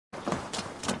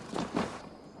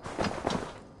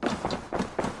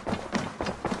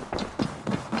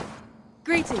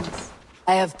Greetings.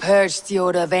 I have purged the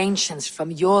Order of Ancients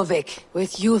from Jorvik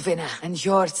with Yuvina and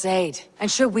Hjort's aid.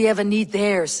 And should we ever need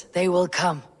theirs, they will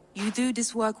come. You do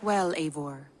this work well,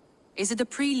 Eivor. Is it a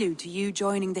prelude to you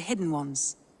joining the Hidden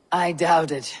Ones? I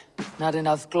doubt it. Not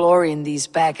enough glory in these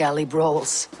back alley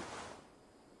brawls.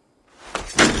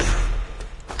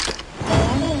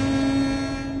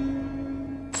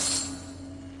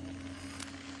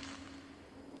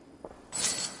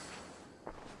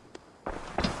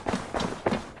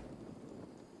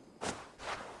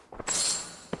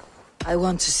 I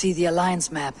want to see the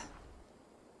Alliance map.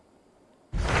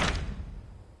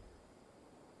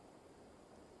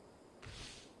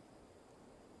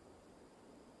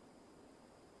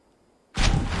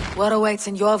 What awaits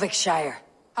in Eurvicscire?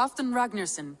 Halfdan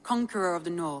Ragnarsson, Conqueror of the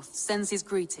North, sends his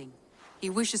greeting. He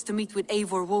wishes to meet with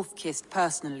Eivor Wolfkist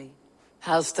personally.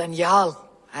 Halfdan Jarl.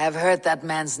 I have heard that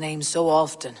man's name so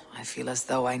often. I feel as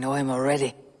though I know him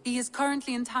already. He is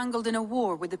currently entangled in a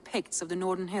war with the Picts of the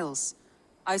Northern Hills.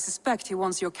 I suspect he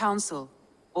wants your counsel,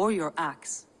 or your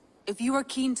axe. If you are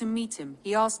keen to meet him,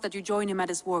 he asks that you join him at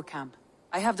his war camp.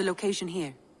 I have the location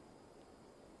here.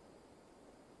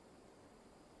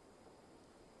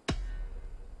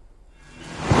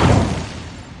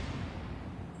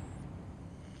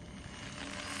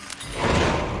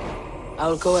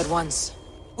 I'll go at once.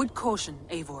 With caution,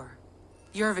 Eivor.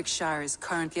 Eurvicscire is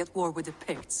currently at war with the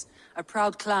Picts, a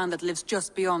proud clan that lives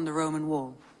just beyond the Roman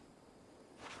wall.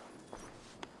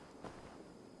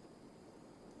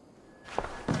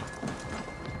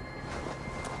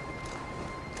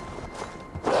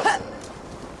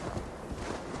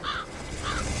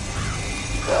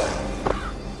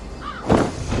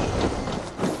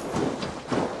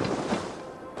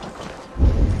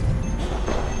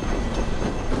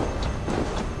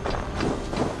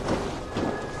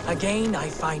 Again I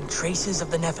find traces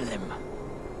of the Nephilim.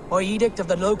 By edict of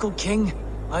the local king,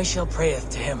 I shall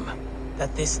prayeth to him,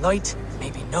 that this light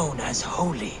may be known as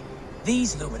holy.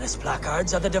 These luminous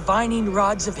placards are the divining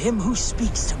rods of him who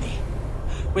speaks to me.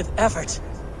 With effort,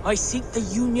 I seek the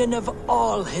union of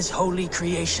all his holy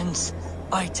creations.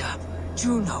 Aita,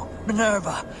 Juno,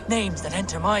 Minerva, names that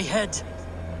enter my head.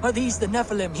 Are these the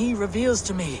Nephilim he reveals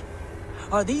to me?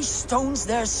 Are these stones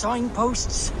their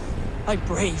signposts? I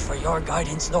pray for your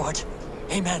guidance, Lord.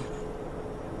 Amen.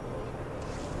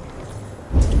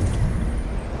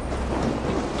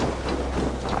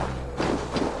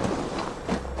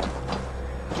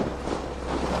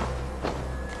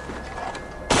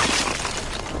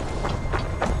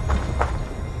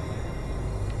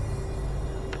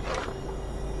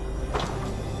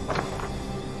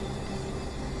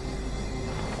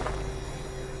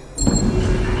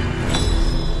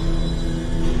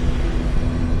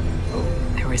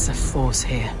 There is a force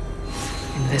here,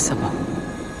 invisible.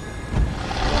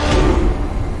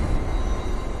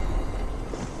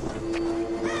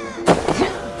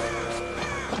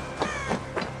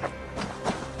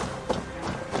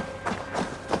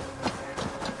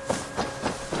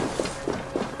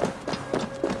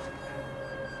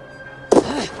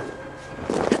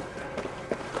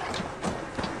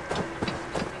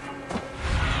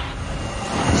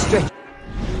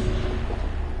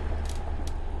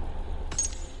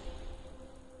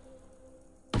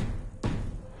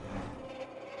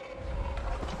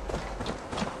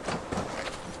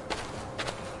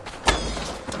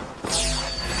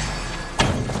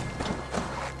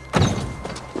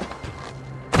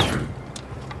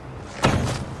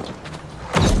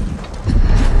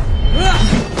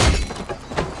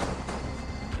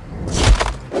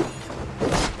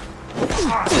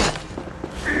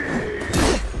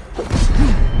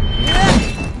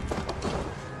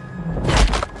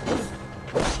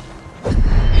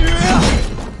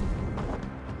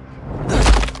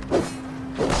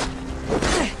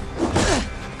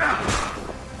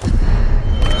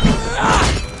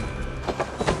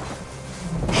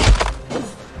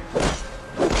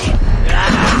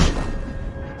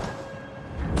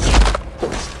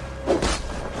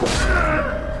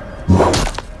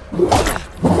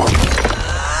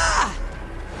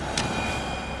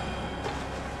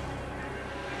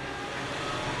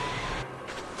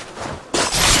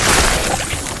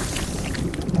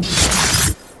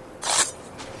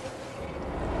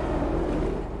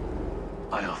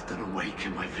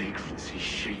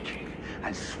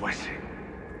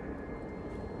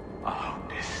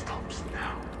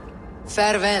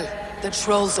 Farewell. The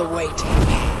trolls await.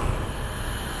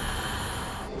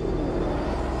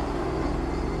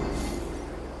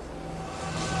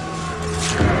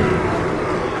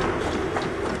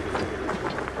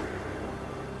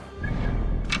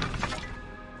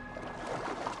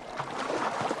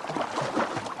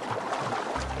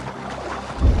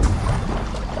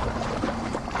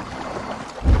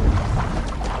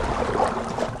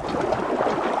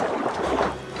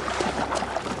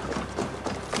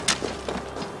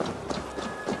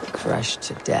 Crushed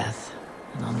to death.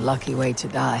 An unlucky way to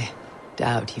die.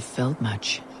 Doubt he felt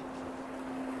much.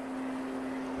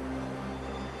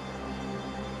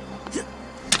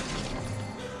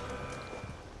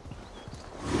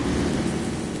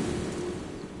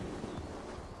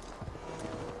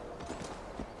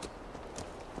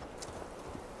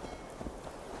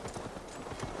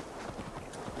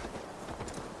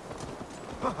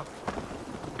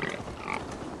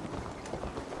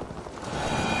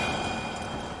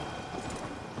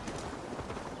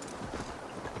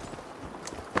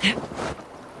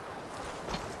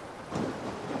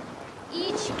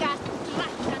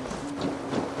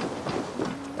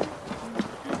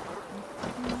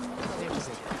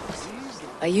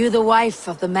 Are you the wife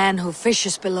of the man who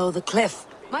fishes below the cliff?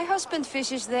 My husband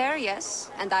fishes there, yes,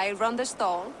 and I run the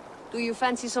stall. Do you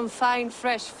fancy some fine,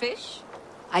 fresh fish?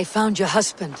 I found your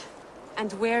husband.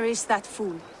 And where is that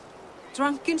fool?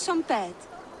 Drunk in some bed?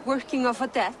 Working off a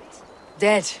debt?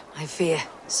 Dead, I fear.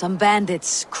 Some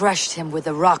bandits crushed him with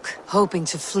a rock, hoping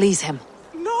to fleece him.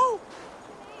 No!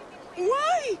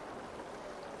 Why?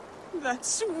 That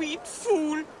sweet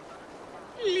fool,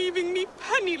 leaving me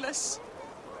penniless.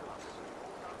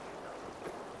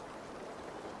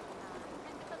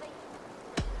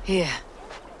 Here,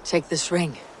 take this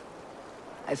ring.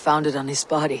 I found it on his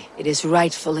body. It is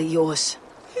rightfully yours.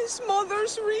 His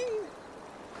mother's ring.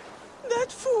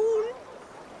 That fool.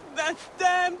 That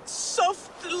damned,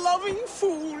 soft, loving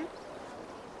fool.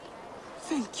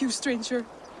 Thank you, stranger.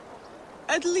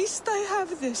 At least I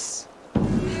have this.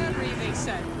 Mary, they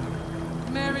said.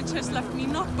 Marriage has left me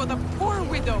naught but a poor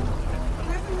widow,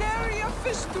 with nary a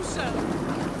fish to sell.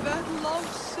 That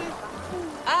lovesick fool.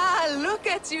 Ah, look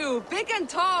at you, big and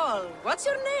tall. What's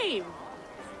your name?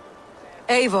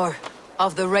 Eivor,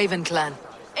 of the Raven clan.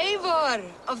 Eivor,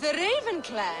 of the Raven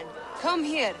clan. Come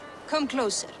here, come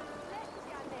closer.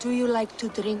 Do you like to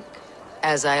drink?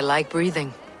 As I like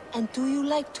breathing. And do you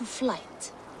like to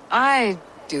flight? I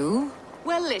do.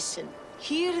 Well, listen.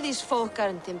 Here these folk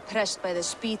aren't impressed by the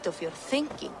speed of your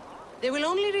thinking. They will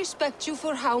only respect you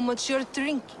for how much you're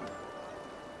drinking.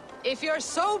 If you're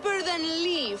sober, then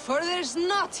leave, for there's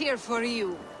naught here for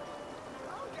you.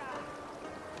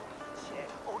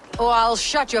 Or I'll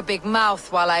shut your big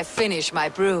mouth while I finish my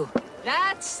brew.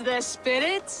 That's the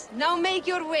spirit. Now make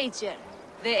your wager.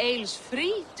 The ale's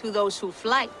free to those who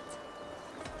flight.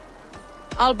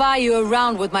 I'll buy you a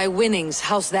round with my winnings,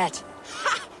 how's that?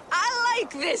 Ha! I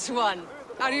like this one!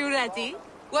 Are you ready?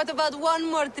 What about one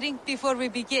more drink before we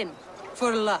begin?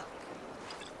 For luck.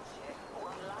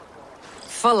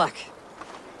 For luck.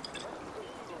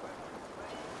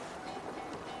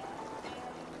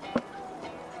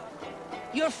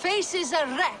 Your face is a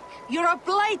wreck. You're a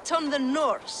blight on the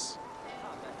Norse.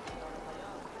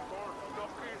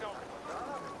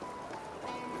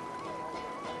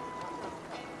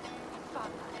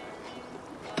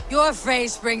 Your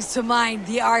face brings to mind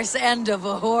the arse end of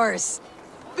a horse.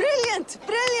 Brilliant!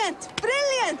 Brilliant!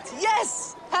 Brilliant!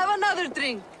 Yes! Have another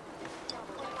drink.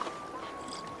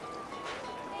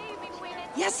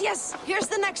 Yes, yes! Here's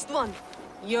the next one.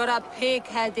 You're a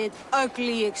pig-headed,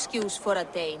 ugly excuse for a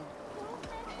Dane.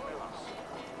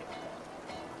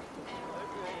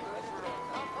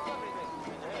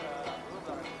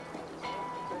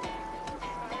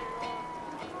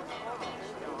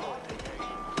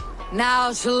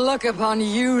 Now to look upon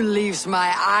you leaves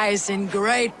my eyes in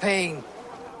great pain.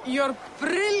 You're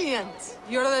brilliant!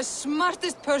 You're the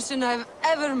smartest person I've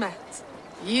ever met.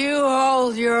 You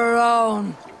hold your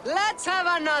own. Let's have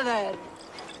another!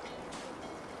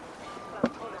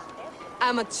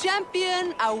 I'm a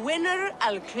champion, a winner,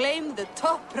 I'll claim the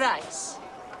top prize.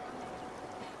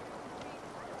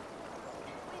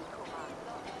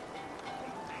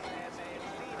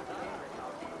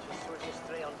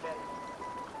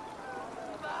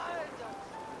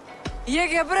 You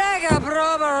can brag a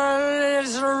brother,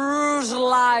 it's a ruse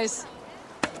lies.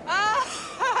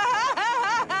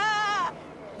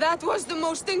 That was the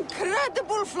most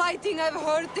incredible fighting I've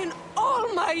heard in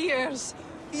all my years.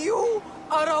 You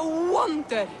are a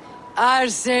wonder. I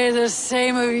say the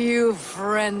same of you,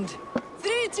 friend.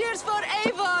 3 cheers for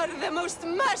Eivor, the most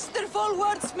masterful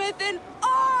wordsmith in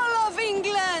all of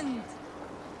England!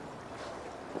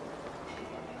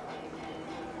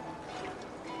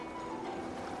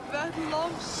 That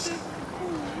lovesick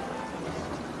fool.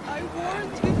 I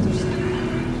warned him to stay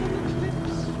away from the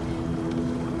cliffs.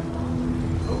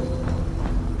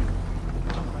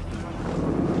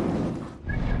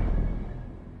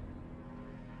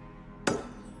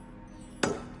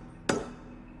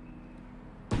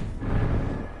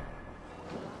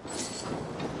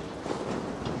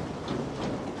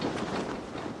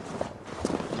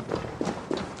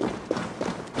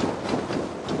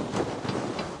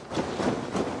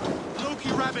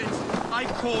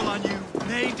 call on you,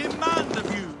 nay, demand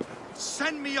of you.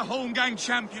 Send me a Holmgang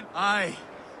champion.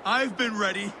 I've been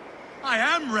ready. I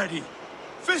am ready.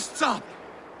 Fists up!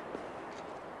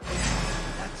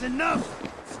 That's enough!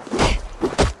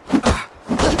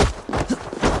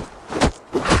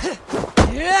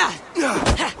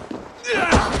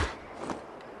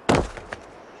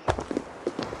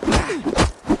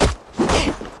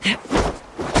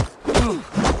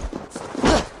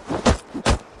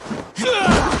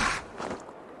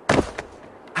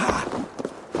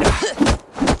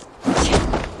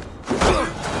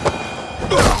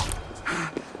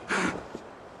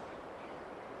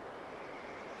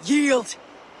 Yield!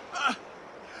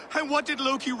 And what did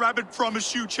Loki Rabbit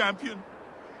promise you, champion?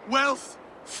 Wealth?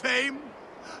 Fame?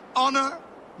 Honor?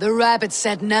 The rabbit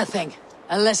said nothing.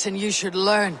 A lesson you should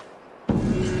learn.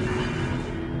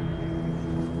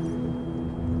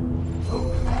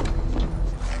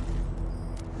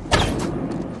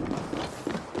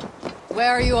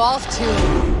 Where are you off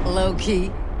to,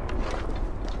 Loki?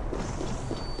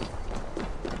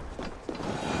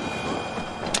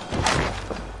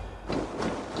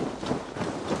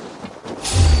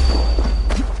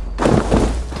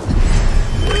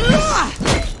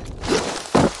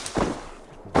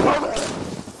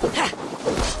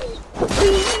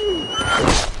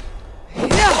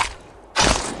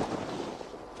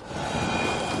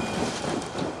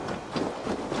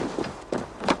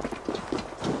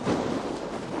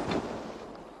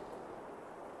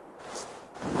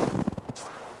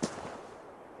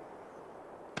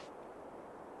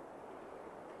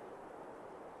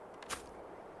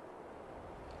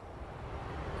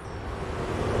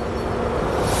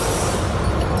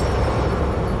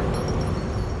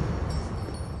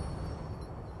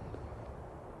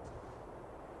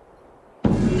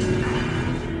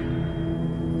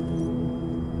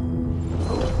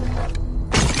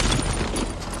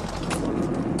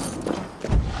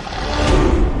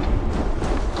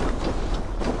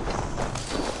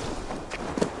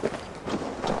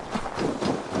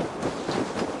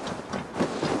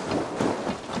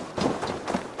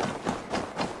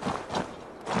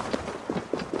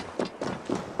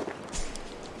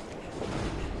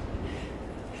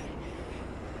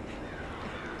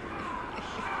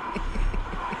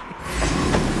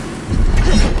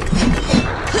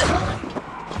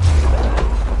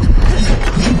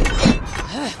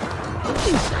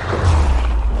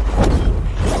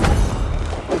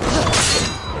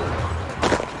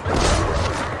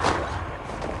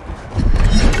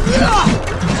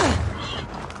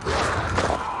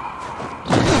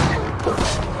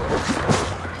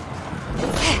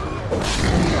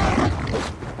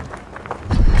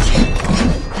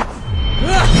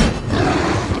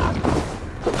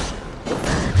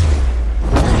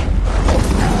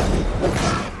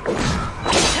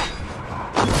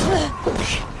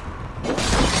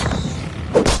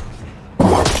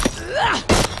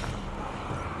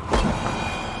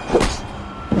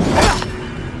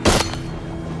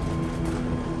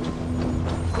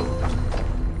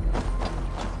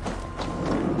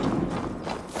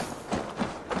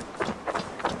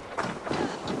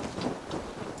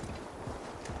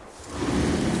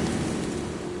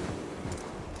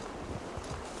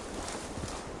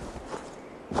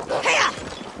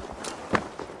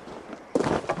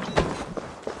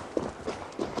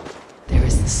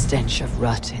 Stench of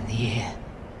rot in the air.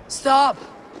 Stop!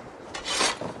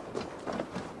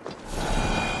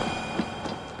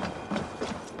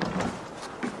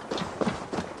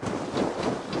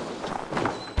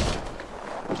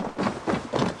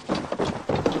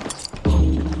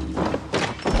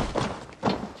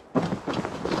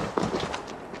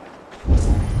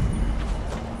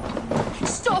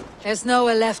 Stop! There's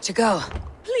nowhere left to go.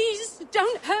 Please,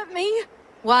 don't hurt me!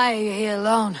 Why are you here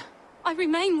alone? I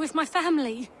remain with my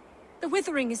family. The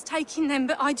Withering is taking them,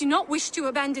 but I do not wish to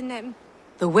abandon them.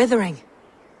 The Withering?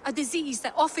 A disease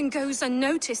that often goes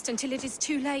unnoticed until it is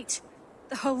too late.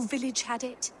 The whole village had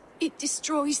it. It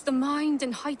destroys the mind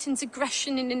and heightens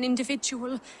aggression in an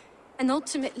individual. And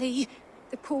ultimately,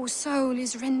 the poor soul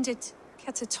is rendered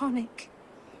catatonic.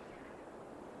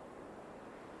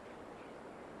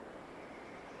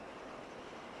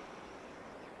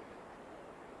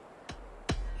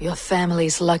 Your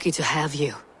family's lucky to have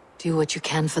you. Do what you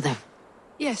can for them.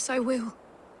 Yes, I will.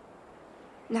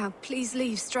 Now, please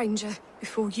leave, stranger,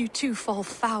 before you too fall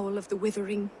foul of the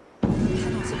Withering. I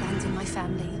cannot abandon my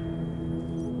family.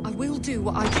 I will do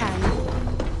what I can.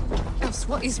 Else,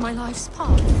 what is my life's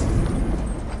part?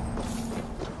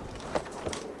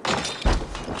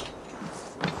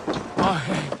 My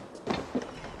head.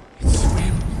 It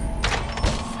swims.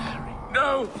 Fairy.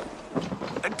 No!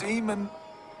 A demon.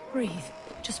 Breathe.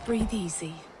 Just breathe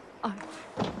easy.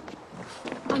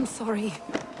 I'm sorry.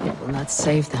 It will not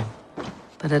save them,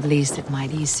 but at least it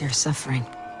might ease their suffering.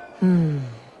 A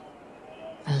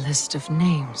list of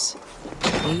names,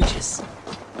 ages,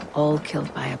 all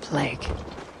killed by a plague.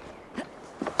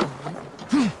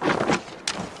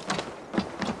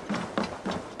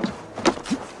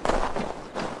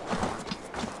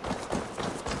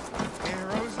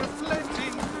 Heroes are plenty,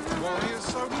 warriors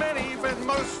so many, but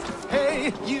most...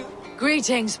 Hey, you...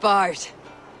 Greetings, Bart.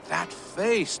 That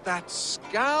face, that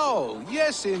scowl.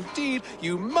 Yes, indeed,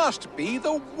 you must be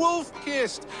the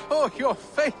Wolf-Kissed. Oh, your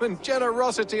fame and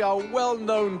generosity are well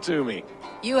known to me.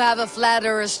 You have a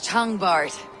flatterer's tongue,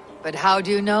 Bart. But how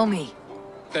do you know me?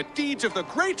 The deeds of the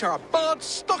great are bards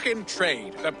stock in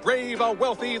trade. The brave are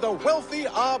wealthy, the wealthy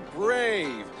are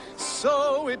brave.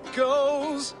 So it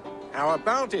goes. How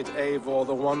about it, Eivor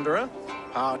the Wanderer?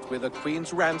 Part with a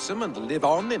queen's ransom and live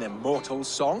on in immortal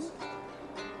song?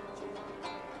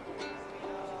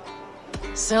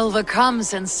 Silver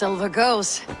comes and silver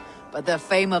goes, but the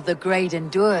fame of the great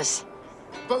endures.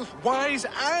 Both wise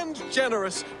and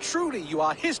generous. Truly, you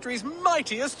are history's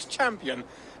mightiest champion.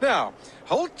 Now,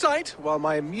 hold tight while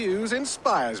my muse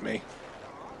inspires me.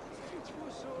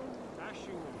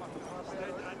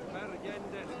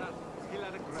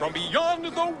 From beyond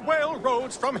the whale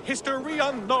roads, from history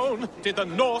unknown, did the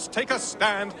Norse take a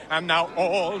stand, and now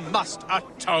all must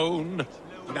atone.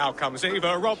 Now comes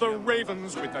Eivor of the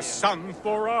Ravens with the sun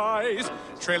for eyes,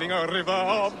 trailing a river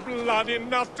of blood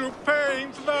enough to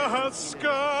paint the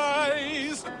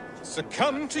skies.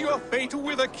 Succumb to your fate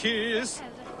with a kiss,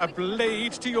 a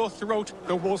blade to your throat,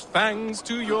 the wolf's fangs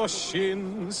to your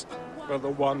shins. For the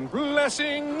one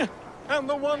blessing and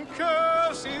the one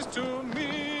curse is to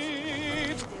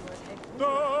meet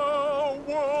the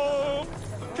wolf.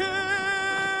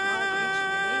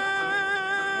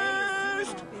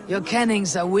 Your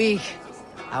kennings are weak.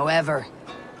 However,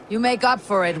 you make up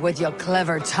for it with your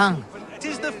clever tongue.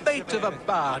 'Tis the fate of a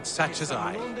bard such as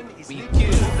I. We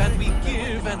give and we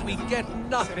give and we get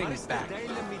nothing back.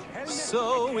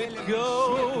 So it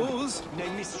goes.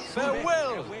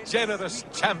 Farewell, generous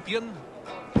champion.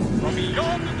 From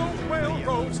beyond the whale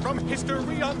roads, from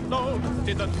history unknown,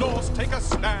 did the Norse take a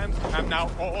stand, and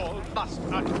now all must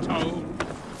atone.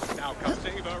 Now comes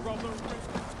Eivor of the Ravens.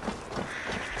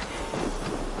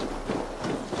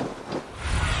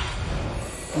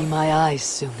 Be my eyes,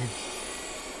 Sunan.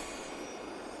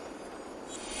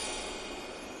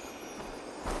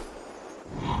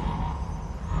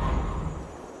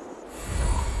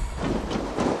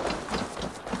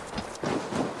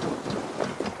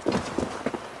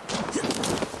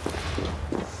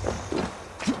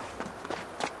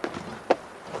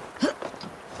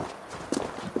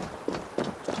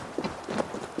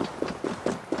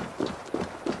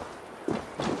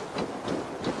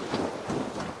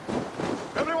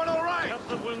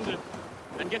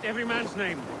 Get every man's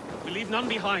name. We leave none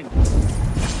behind.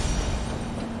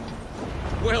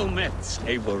 Well met,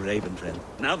 Eivor Ravenfriend.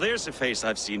 Now there's a face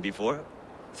I've seen before.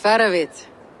 Faravit.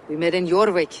 We met in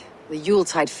Eurvik, the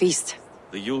Yuletide feast.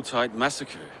 The Yuletide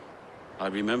massacre. I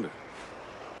remember.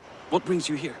 What brings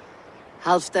you here?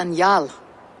 Halfdan Jarl.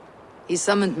 He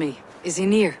summoned me. Is he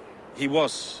near? He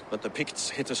was, but the Picts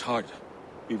hit us hard.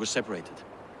 We were separated.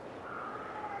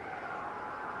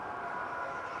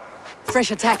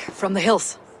 Fresh attack from the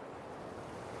hills.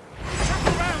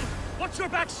 Around! Watch your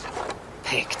backs!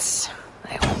 Picts.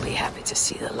 They won't be happy to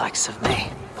see the likes of me.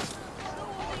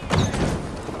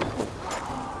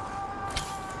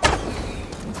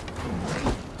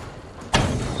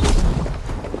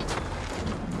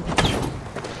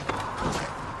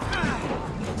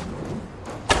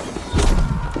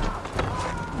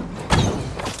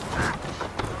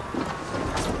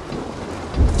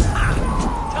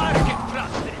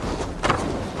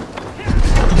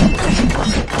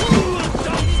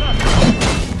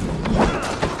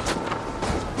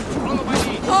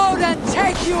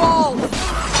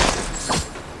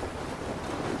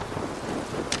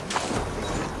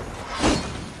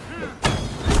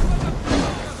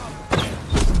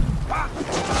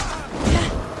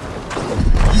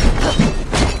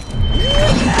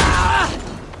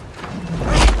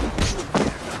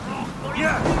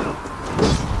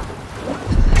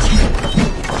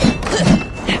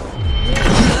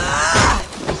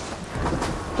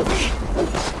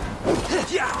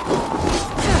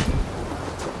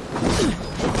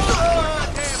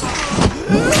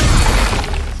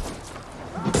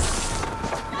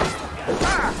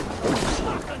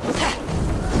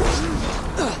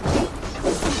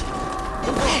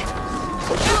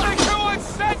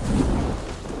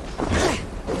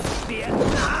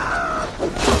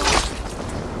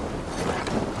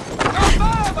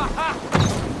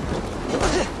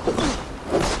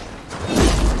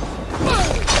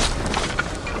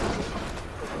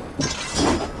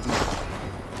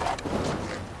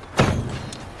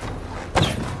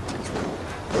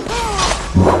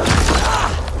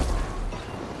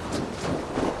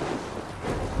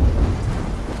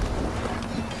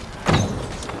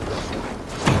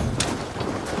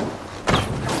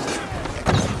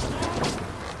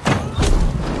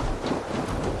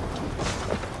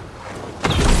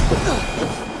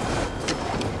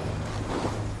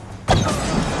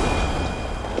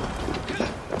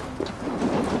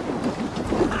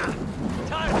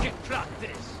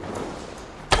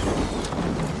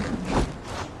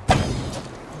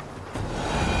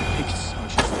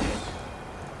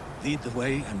 lead the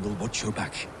way and we'll watch your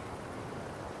back.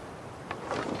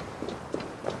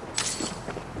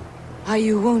 Are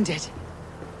you wounded?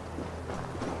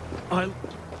 I'll...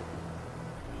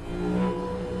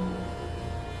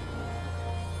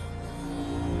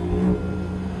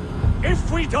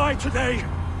 If we die today,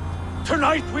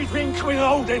 tonight we drink with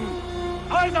Odin.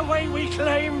 Either way we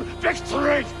claim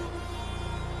victory!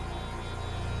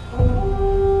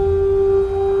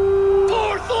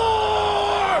 For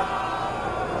Thor!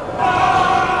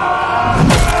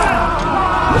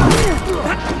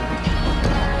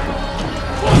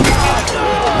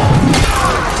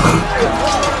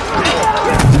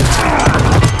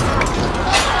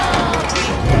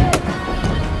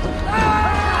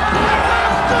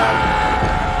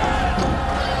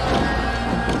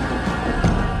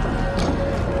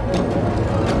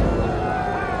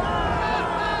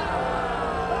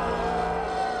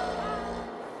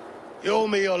 You owe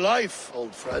me your life,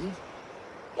 old friend.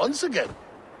 Once again.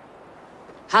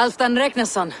 Halfdan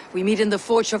Ragnarsson, we meet in the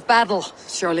Forge of Battle.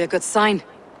 Surely a good sign.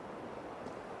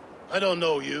 I don't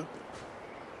know you.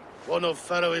 One of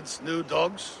Faroid's new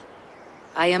dogs?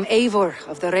 I am Eivor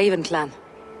of the Raven clan.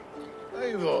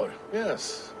 Eivor,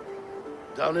 yes.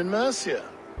 Down in Mercia.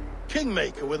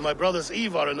 Kingmaker with my brothers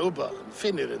Ivar and Ubba and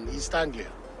Finnir in East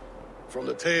Anglia. From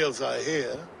the tales I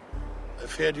hear, I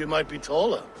feared you might be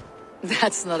taller.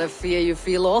 That's not a fear you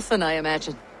feel often, I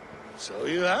imagine. So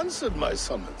you answered my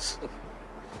summons.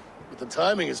 But the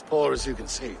timing is poor, as you can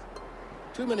see.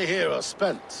 Too many here are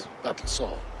spent,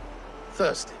 battle-sore,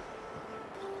 thirsty.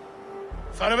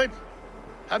 Faroid,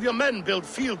 have your men build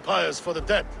field pyres for the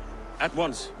dead. At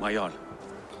once, my Jarl.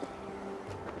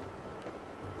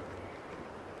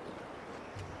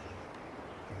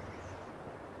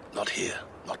 Not here,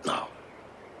 not now.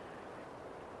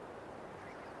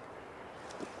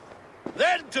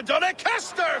 Then to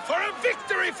Doncaster for a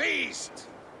victory feast!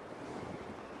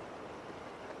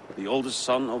 The oldest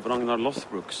son of Ragnar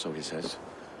Lothbrok, so he says.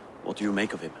 What do you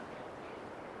make of him?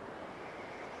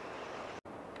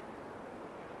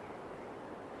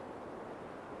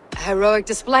 A heroic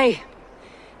display.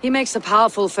 He makes a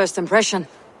powerful first impression.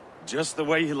 Just the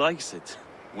way he likes it.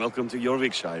 Welcome to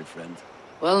Eurvicscire, friend.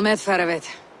 Well met, Faroid.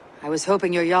 I was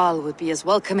hoping your Jarl would be as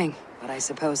welcoming, but I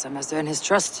suppose I must earn his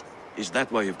trust. Is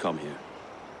that why you've come here?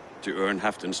 To earn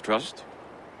Halfdan's trust?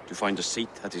 To find a seat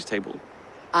at his table?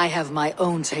 I have my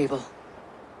own table.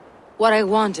 What I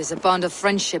want is a bond of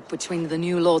friendship between the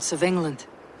new lords of England.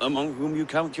 Among whom you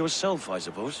count yourself, I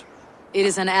suppose? It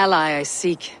is an ally I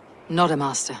seek, not a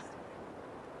master.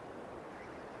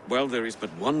 Well, there is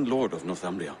but one lord of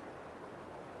Northumbria.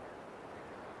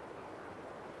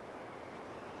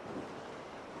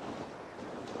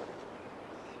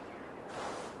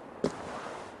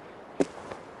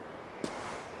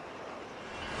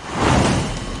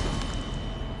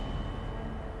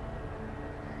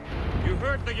 You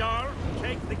heard the Jarl.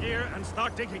 Take the gear and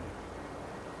start digging.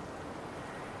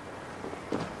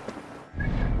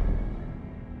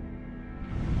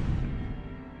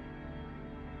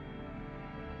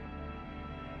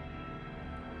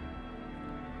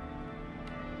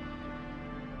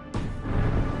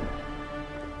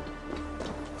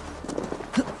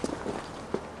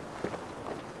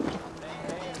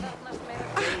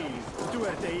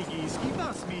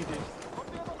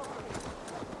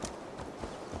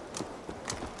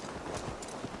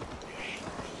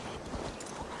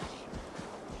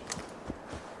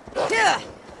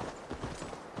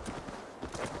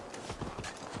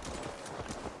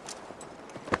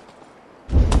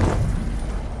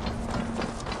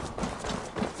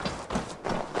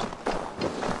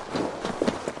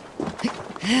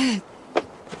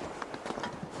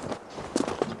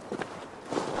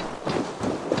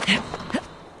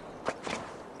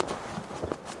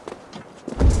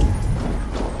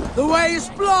 The way is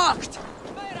blocked!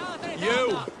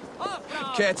 You!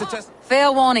 Care to test?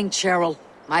 Fair warning, Cheryl.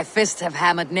 My fists have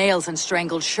hammered nails and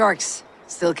strangled sharks.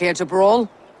 Still care to brawl?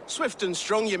 Swift and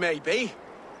strong you may be.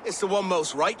 It's the one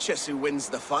most righteous who wins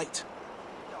the fight.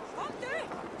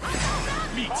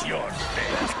 Meet your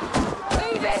fate.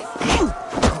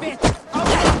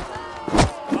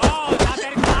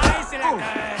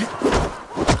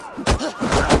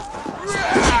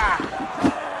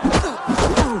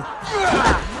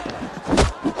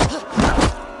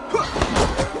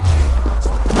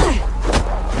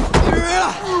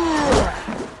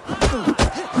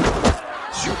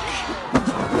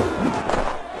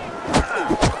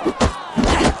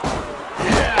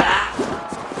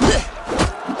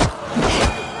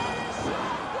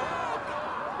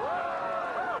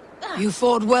 You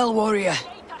fought well, warrior.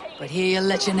 But here your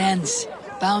legend ends,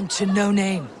 bound to no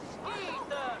name.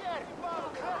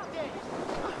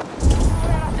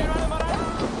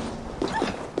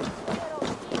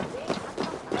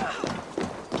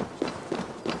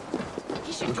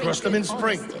 and crush them in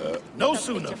spring. No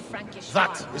sooner.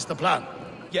 That is the plan.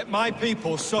 Yet my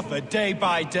people suffer day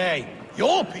by day.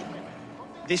 Your people?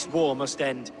 This war must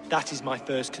end. That is my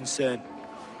first concern.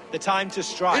 The time to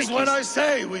strike is when I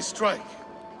say we strike.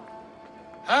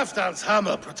 Halfdan's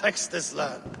hammer protects this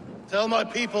land. Tell my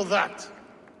people that,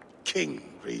 King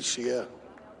Eurvicscire.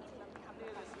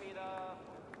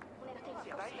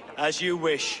 As you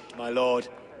wish, my lord.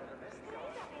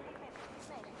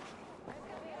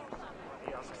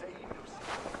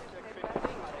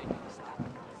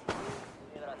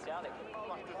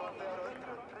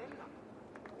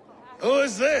 Who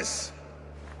is this?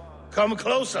 Come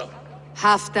closer.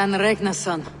 Halfdan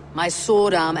Ragnarsson. My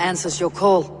sword arm answers your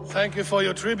call. Thank you for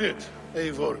your tribute,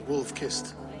 Eivor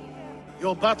Wolf-Kissed.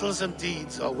 Your battles and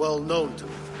deeds are well known to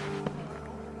me.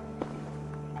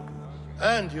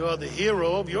 And you are the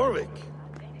hero of Eurvik.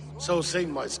 So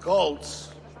sing my skalds.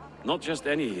 Not just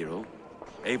any hero.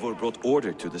 Eivor brought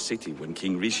order to the city when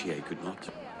King Eurvicscire could not.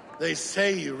 They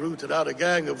say you rooted out a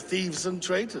gang of thieves and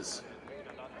traitors.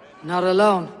 Not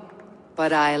alone,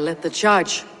 but I led the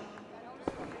charge.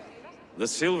 The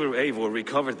silver Eivor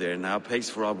recovered there now pays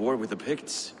for our war with the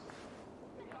Picts.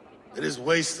 It is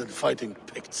wasted fighting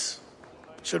Picts.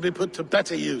 Should be put to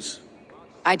better use.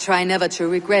 I try never to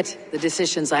regret the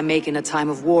decisions I make in a time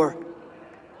of war.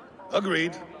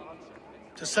 Agreed.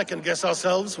 To second-guess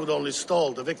ourselves would only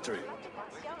stall the victory.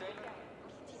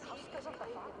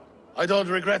 I don't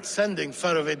regret sending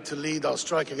Faravid to lead our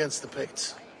strike against the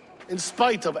Picts, in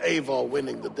spite of Eivor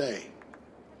winning the day.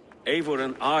 Eivor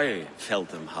and I felled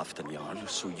them, Halfdan Jarl,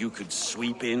 so you could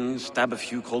sweep in, stab a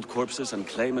few cold corpses, and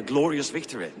claim a glorious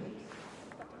victory.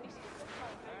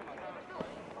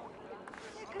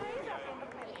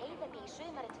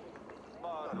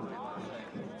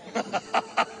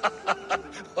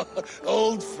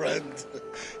 Old friend,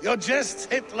 your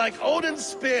jest hit like Odin's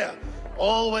spear,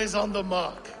 always on the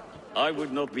mark. I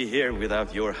would not be here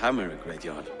without your hammer, Great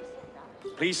Jarl.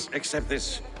 Please accept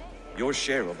this, your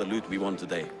share of the loot we won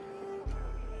today.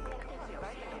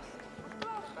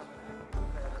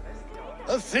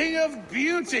 A thing of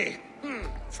beauty.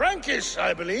 Frankish,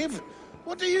 I believe.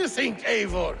 What do you think,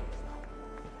 Eivor?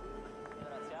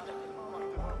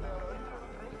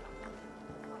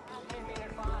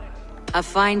 A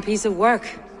fine piece of work,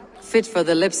 fit for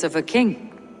the lips of a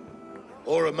king.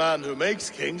 Or a man who makes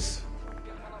kings.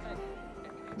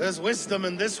 There's wisdom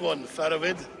in this one,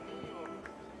 Faravid.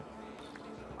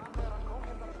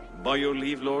 By your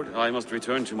leave, Lord, I must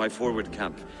return to my forward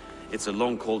camp. It's a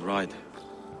long, cold ride.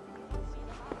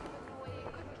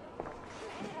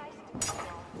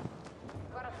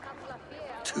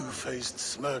 Two-faced,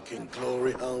 smirking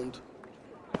glory hound.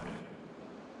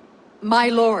 My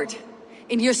lord,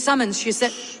 in your summons you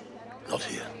said... Shh. Not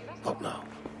here. Not now.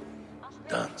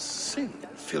 Dance, sing,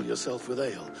 and fill yourself with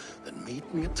ale. Then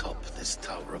meet me atop this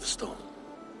tower of stone.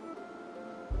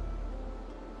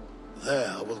 There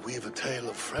I will weave a tale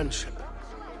of friendship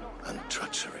and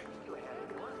treachery.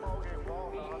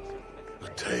 A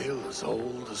tale as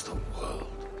old as the world.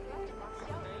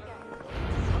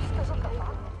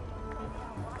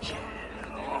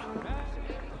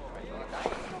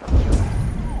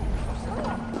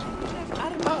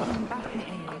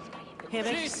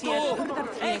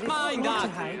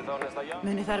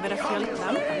 Muni þar vera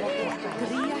fjölda,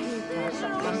 dría hita,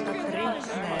 blanda drykk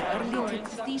með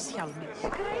örlítill díshjálmi.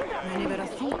 Muni vera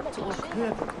þungt og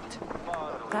höfugt.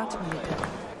 Það muni vera.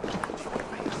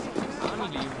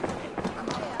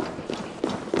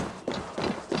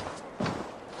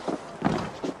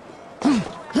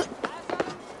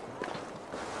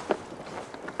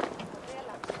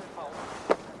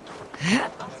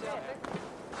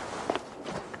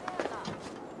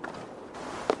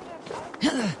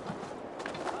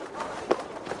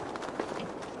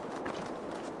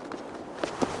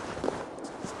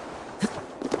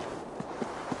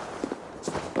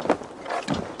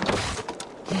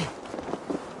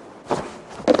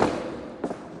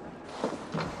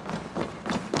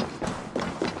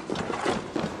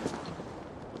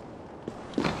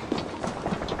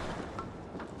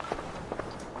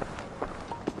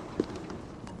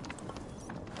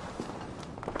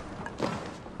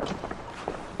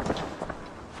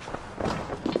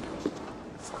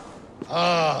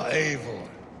 Ah, Eivor.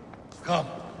 Come,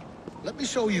 let me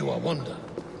show you a wonder.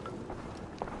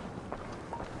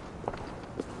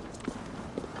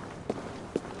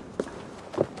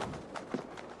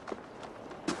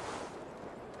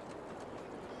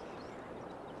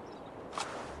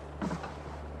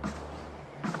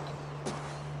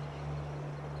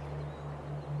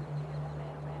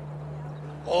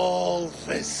 All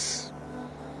this.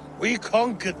 We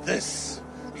conquered this,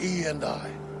 he and I.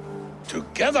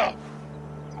 Together!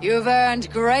 You've earned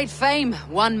great fame,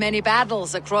 won many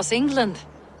battles across England.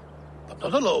 But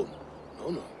not alone.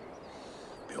 No.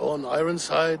 Bjorn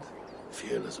Ironside,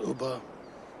 fearless Uber,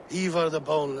 Ivar the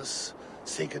Boneless,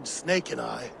 Sigurd Snake and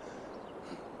I.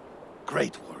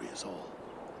 Great warriors all.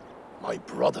 My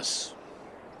brothers.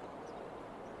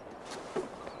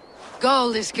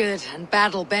 Gold is good and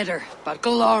battle better, but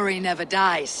glory never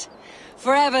dies.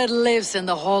 Forever it lives in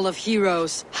the Hall of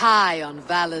Heroes, high on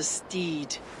Valor's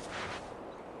steed.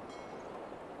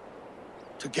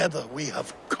 Together we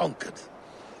have conquered.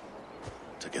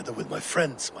 Together with my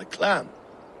friends, my clan.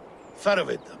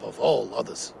 Faravid above all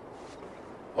others.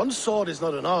 One sword is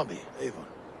not an army, Eivor.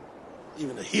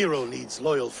 Even a hero needs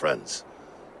loyal friends.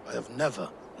 I have never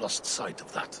lost sight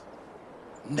of that.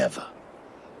 Never.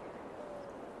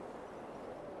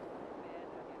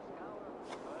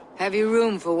 Have you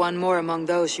room for one more among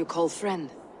those you call friend?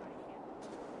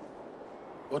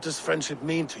 What does friendship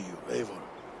mean to you, Eivor?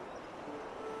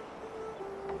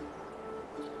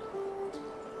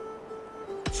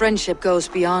 Friendship goes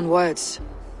beyond words.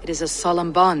 It is a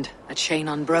solemn bond, a chain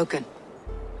unbroken.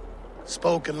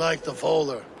 Spoken like the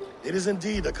Volar, it is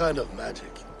indeed a kind of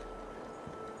magic.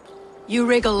 You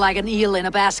wriggle like an eel in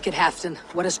a basket, Halfdan.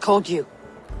 What has caught you?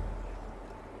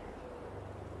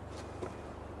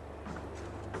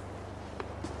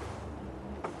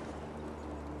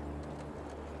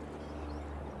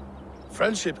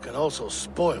 Friendship can also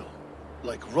spoil,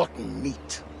 like rotten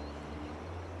meat.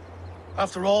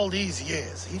 After all these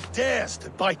years, he dares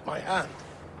to bite my hand.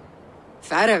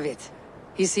 Faravid.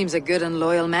 He seems a good and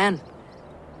loyal man.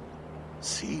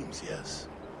 Seems, yes.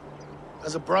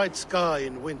 As a bright sky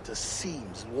in winter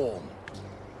seems warm.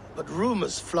 But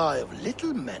rumors fly of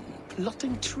little men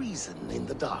plotting treason in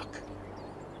the dark.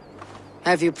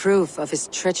 Have you proof of his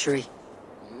treachery?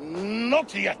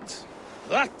 Not yet.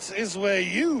 That is where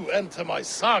you enter my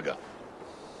saga.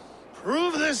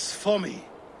 Prove this for me.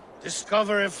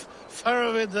 Discover if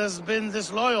Faravid has been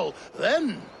disloyal.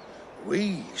 Then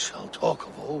we shall talk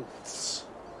of oaths.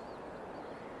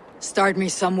 Start me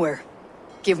somewhere.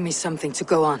 Give me something to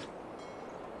go on.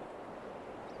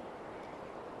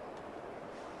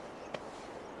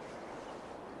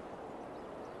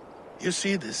 You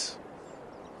see this?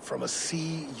 From a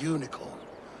sea unicorn.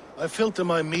 I filter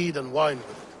my mead and wine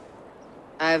with it.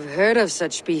 I've heard of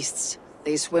such beasts.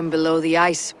 They swim below the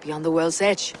ice, beyond the world's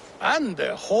edge. And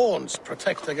their horns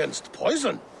protect against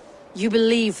poison. You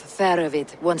believe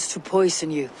Faravid wants to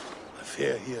poison you? I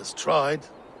fear he has tried.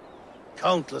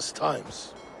 Countless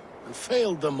times. And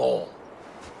failed them all.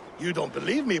 You don't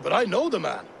believe me, but I know the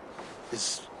man.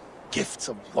 His gifts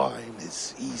of wine,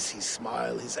 his easy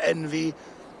smile, his envy,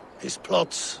 his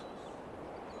plots.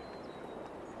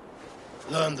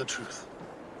 Learn the truth.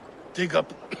 Dig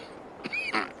up...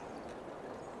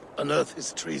 unearth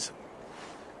his treason.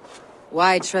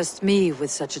 Why trust me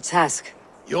with such a task?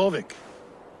 Eurvik,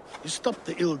 you stopped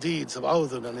the ill deeds of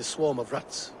Audun and his swarm of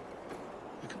rats.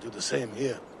 You can do the same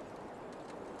here.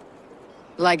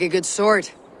 Like a good sword,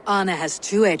 honor has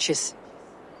two edges.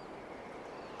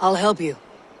 I'll help you.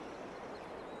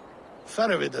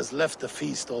 Faravid has left the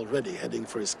feast already, heading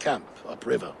for his camp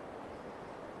upriver.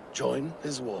 Join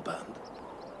his warband.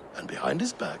 And behind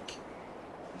his back,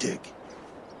 dig.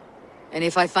 And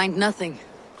if I find nothing,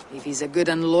 if he's a good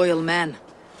and loyal man?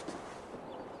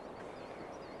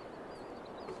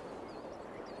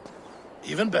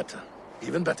 Even better.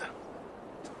 Even better.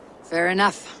 Fair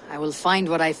enough. I will find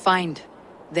what I find.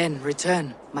 Then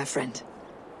return, my friend.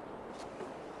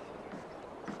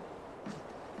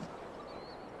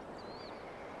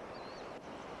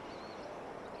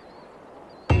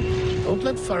 Don't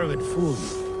let Faravid fool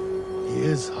you. He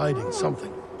is hiding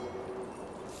something.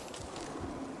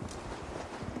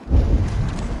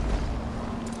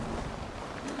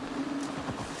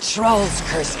 Trolls,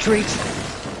 cursed creature!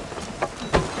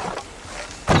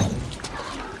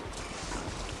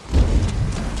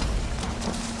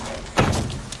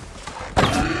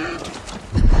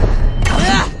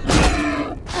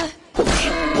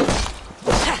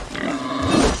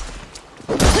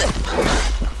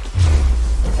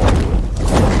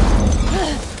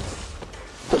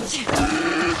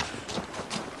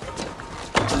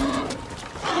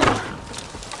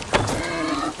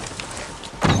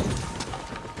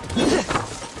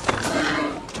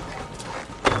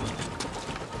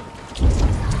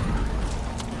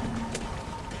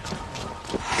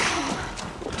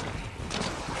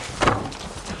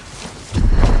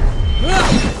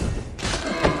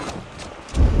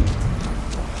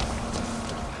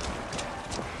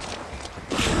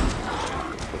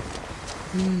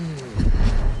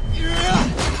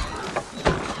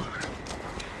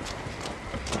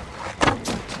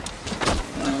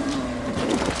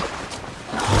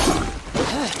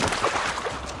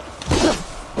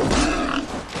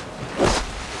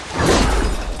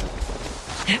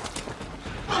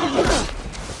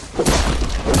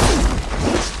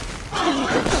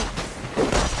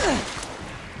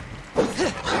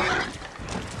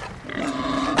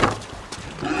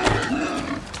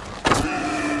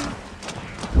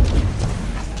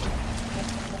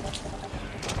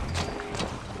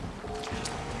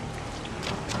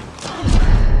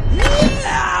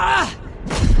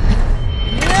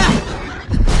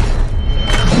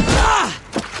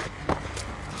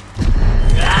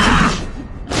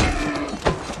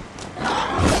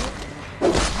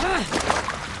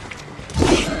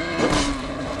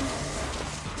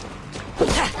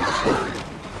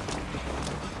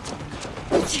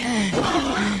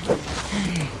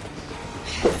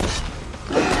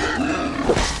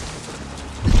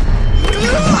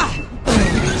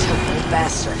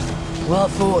 Well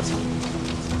fought.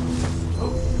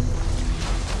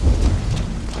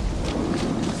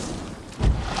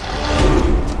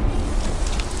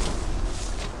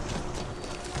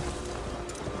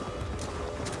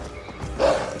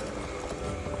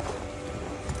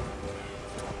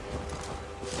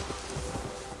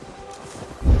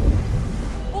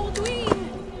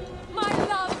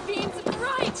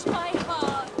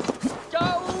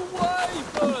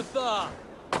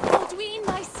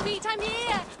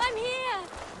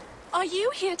 Are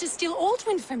you here to steal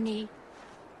Aldwin from me?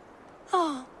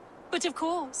 Oh, but of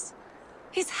course.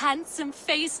 His handsome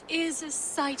face is a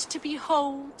sight to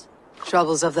behold.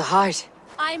 Troubles of the heart.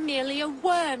 I'm merely a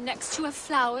worm next to a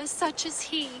flower such as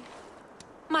he.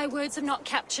 My words have not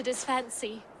captured his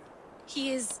fancy.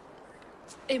 He is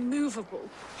immovable.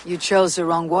 You chose the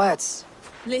wrong words.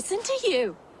 Listen to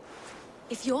you.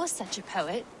 If you're such a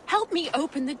poet, help me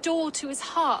open the door to his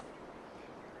heart.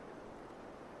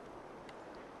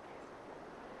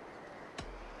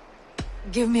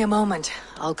 Give me a moment.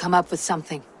 I'll come up with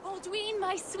something. Aldwin,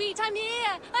 my sweet, I'm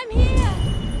here! I'm here!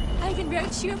 I even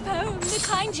wrote you a poem, the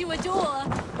kind you adore.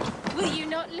 Will you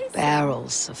not listen?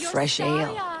 Barrels of Your fresh starry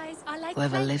ale. eyes are like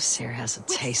Whoever honey lives here has a with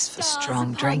taste for stars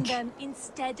strong upon drink. them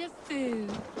instead of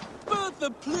food.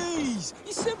 Bertha, please!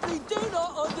 You simply do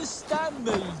not understand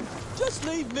me! Just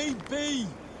leave me be!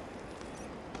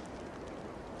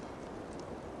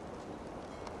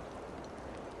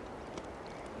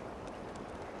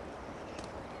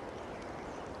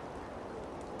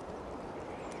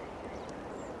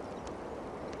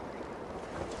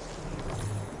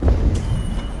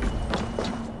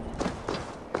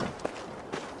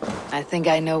 I think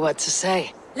I know what to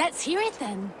say. Let's hear it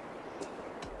then.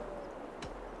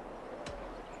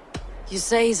 You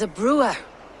say he's a brewer.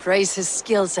 Praise his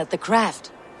skills at the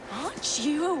craft. Aren't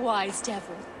you a wise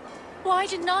devil? Why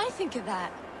didn't I think of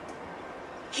that?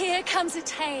 Here comes a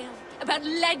tale about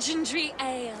legendary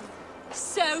ale.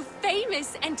 So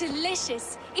famous and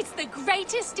delicious, it's the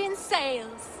greatest in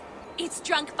sales. It's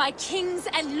drunk by kings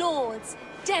and lords,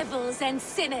 devils and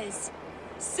sinners.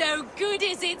 So good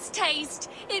is its taste,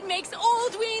 it makes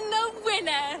Aldwin the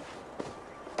winner!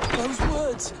 Those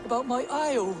words about my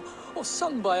ale, or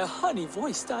sung by a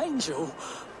honey-voiced angel.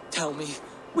 Tell me,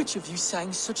 which of you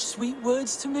sang such sweet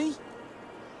words to me?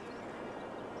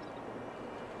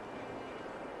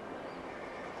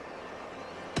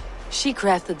 She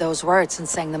crafted those words and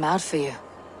sang them out for you.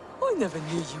 I never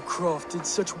knew you crafted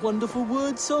such wonderful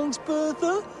word songs,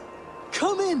 Bertha.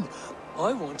 Come in.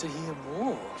 I want to hear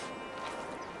more.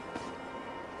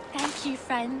 Thank you,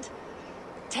 friend.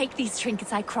 Take these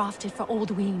trinkets I crafted for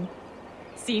Aldwin.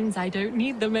 Seems I don't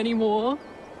need them anymore.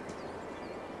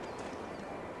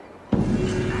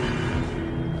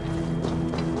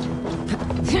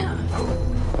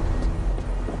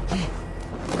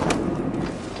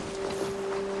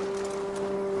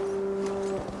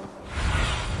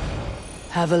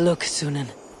 Have a look, Sunan.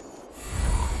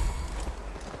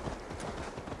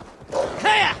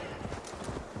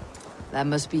 That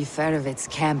must be Ferovit's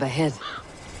camp ahead.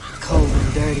 Cold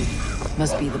and dirty.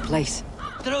 Must be the place.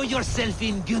 Throw yourself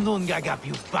in Gunungagap,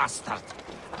 you bastard!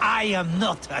 I am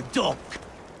not a dog!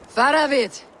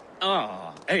 Ferovit!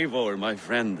 Ah, Eivor, my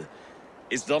friend.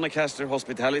 Is Doncaster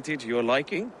hospitality to your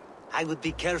liking? I would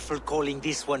be careful calling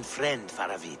this one friend,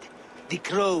 Faravid. The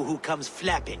crow who comes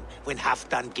flapping when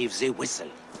Halfdan gives a whistle.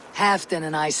 Halfdan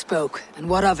and I spoke, and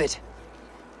what of it?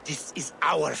 This is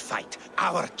our fight,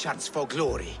 our chance for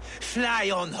glory. Fly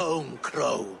on home,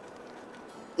 crow.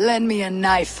 Lend me a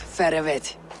knife,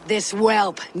 Ferovit. This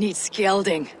whelp needs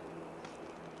scalding.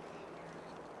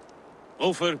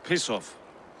 Ofer, piss off.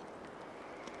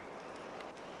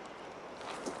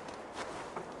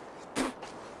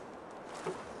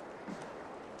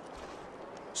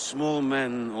 Small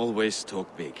men always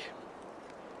talk big.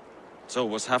 So,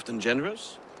 was Halfdan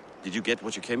generous? Did you get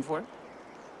what you came for?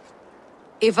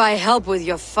 If I help with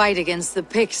your fight against the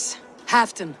Picts,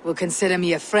 Halfdan will consider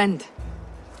me a friend.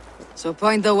 So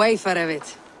point the way,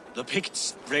 Ferovit. The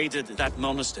Picts raided that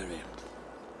monastery.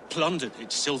 Plundered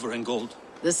its silver and gold.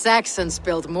 The Saxons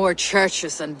built more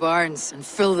churches and barns, and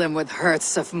filled them with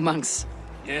herds of monks.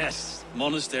 Yes,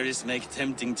 monasteries make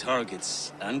tempting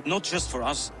targets. And not just for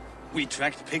us. We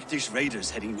tracked Pictish raiders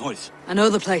heading north. I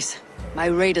know the place. My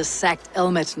raiders sacked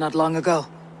Elmet not long ago.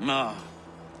 Ah.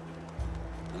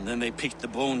 And then they picked the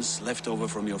bones left over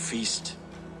from your feast.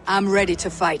 I'm ready to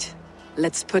fight.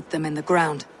 Let's put them in the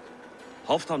ground.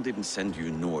 Halfdan didn't send you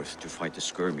north to fight a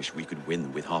skirmish we could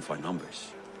win with half our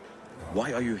numbers.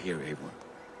 Why are you here, Eivor?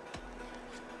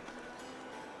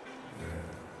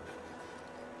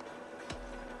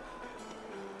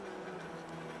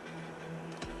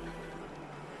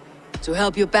 To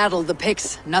help you battle the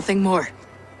Picts, nothing more.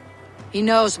 He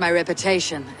knows my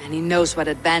reputation, and he knows what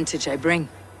advantage I bring.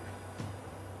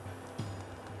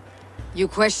 You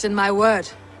question my word?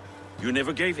 You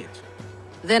never gave it.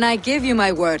 Then I give you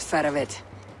my word, Faravit.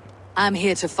 I'm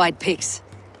here to fight Picts.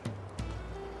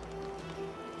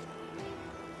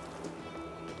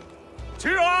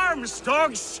 To arms,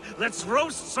 dogs! Let's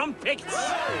roast some Picts!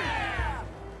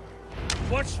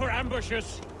 Watch for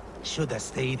ambushes! Should have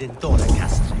stayed in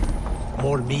Doncaster.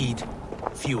 More mead,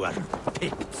 fewer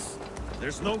Picts.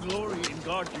 There's no glory in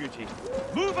guard duty.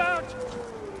 Move out!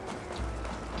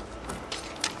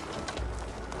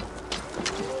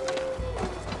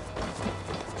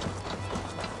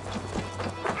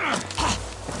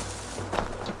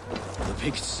 The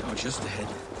Picts are just ahead.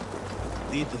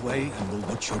 Lead the way and we'll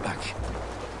watch your back.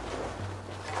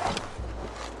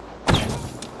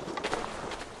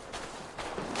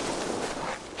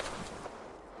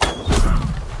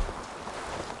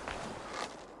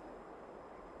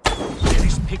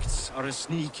 These Picts are a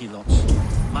sneaky lot.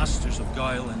 Masters of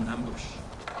guile and ambush.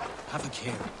 Have a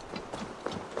care.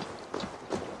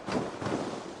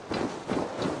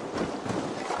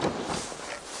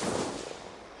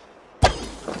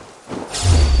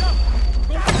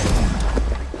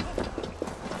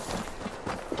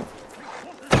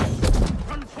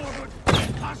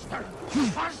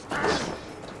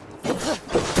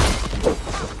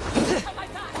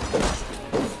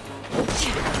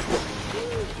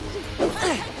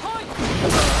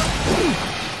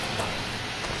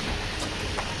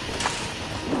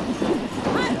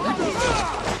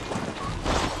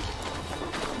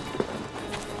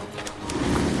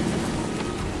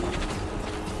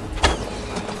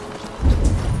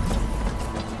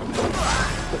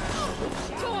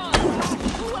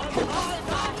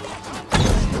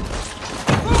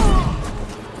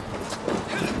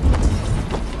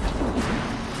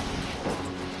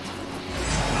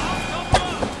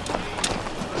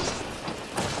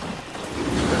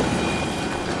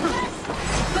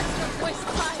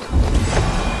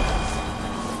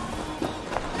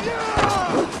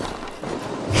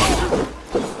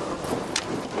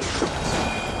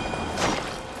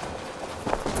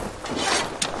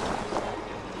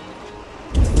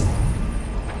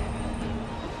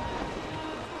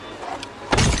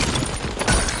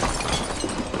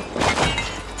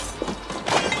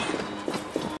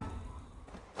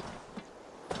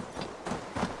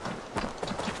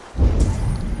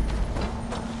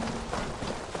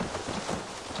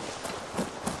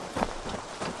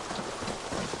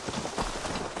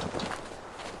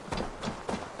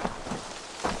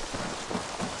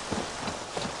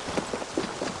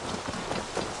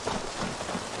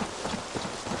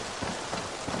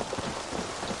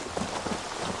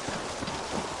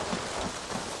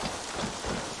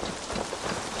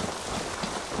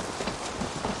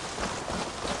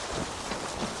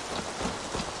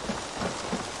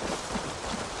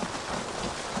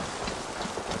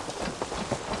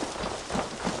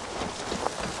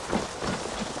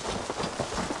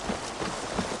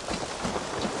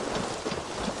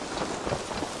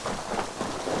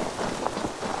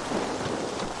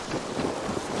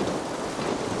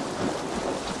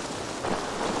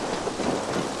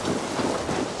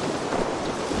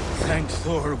 Thank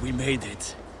Thor we made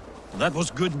it. That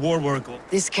was good war work.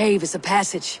 This cave is a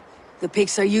passage. The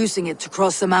Picts are using it to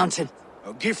cross the mountain.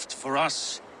 A gift for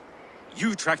us.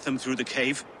 You track them through the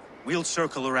cave. We'll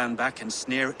circle around back and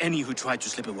snare any who try to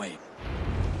slip away.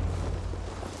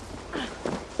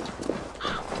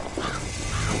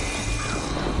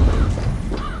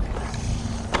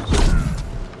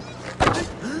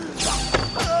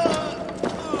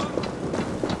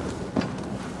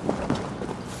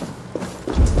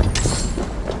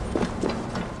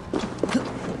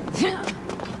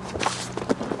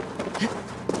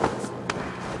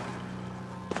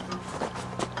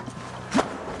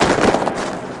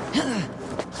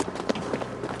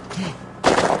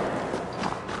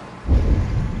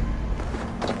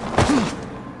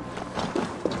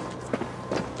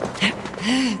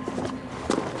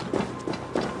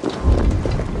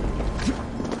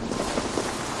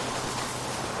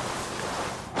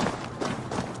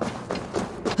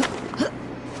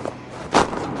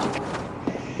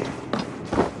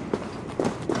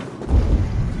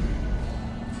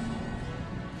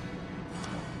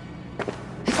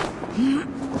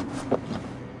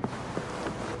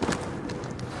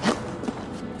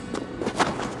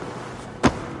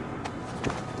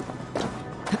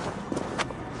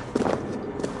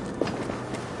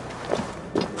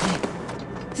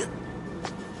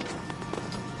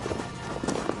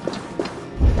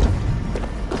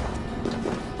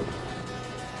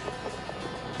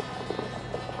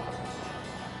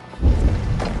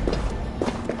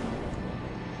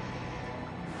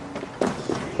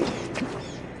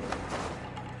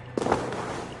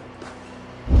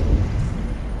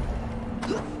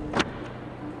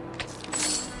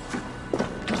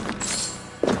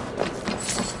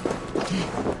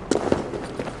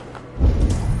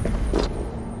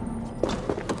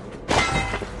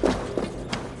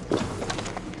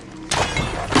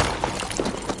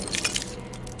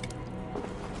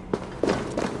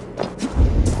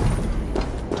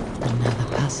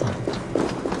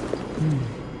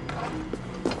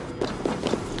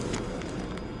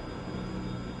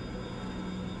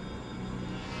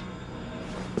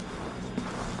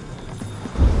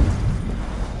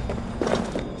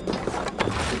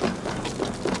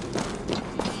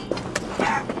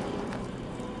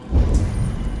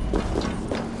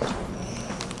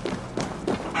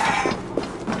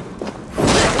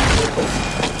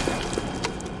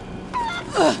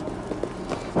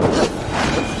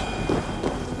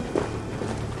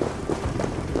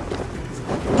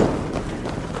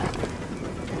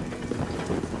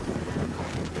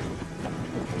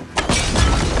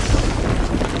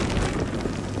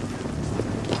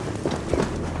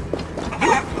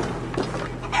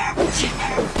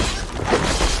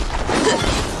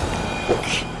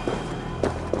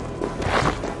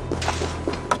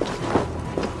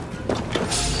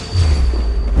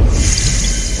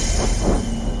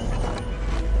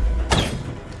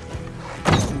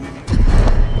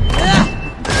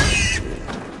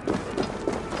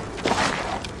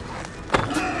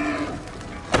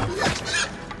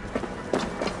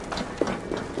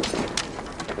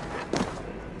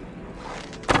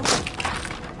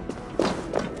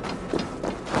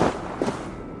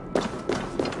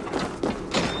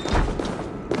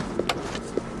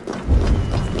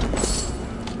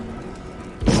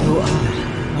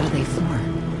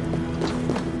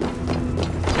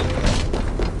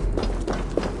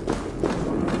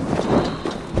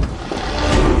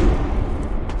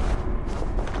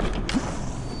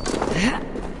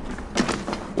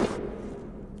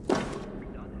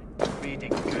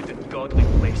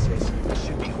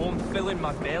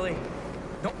 My belly,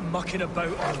 not mucking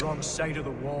about on the wrong side of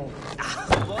the wall.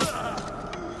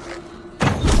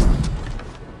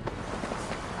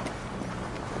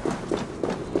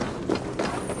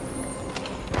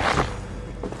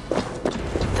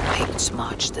 The Picts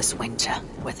marched this winter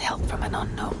with help from an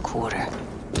unknown quarter.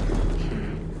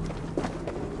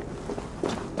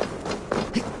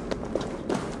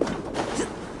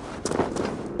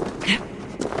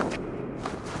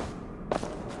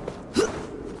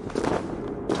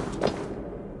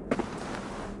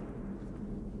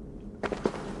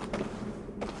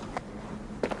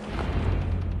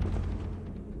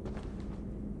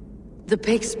 The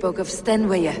Picts spoke of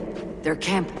Stenweya, their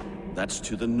camp. That's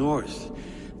to the north.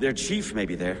 Their chief may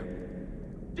be there.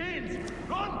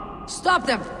 Stop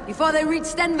them before they reach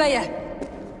Stenweya!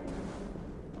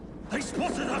 They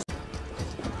spotted us!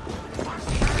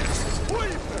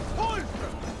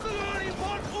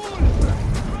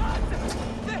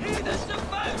 The heathens have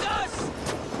found us!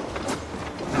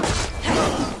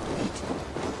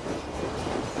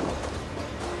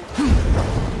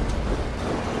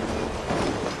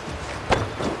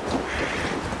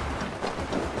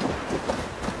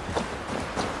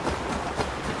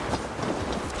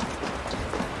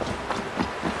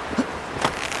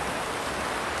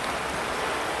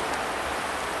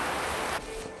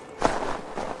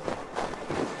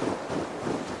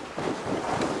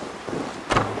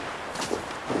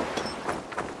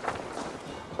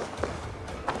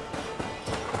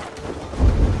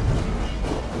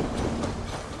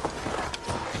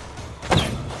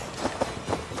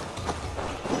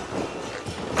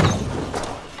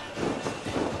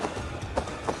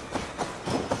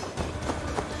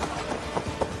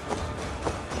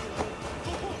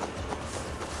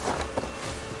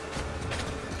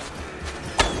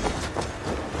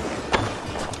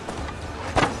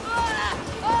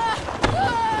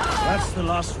 That's the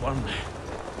last one.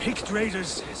 Picked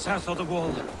raiders south of the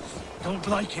wall. Don't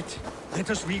like it. Let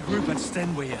us regroup at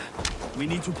Stenweya. We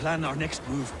need to plan our next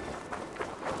move.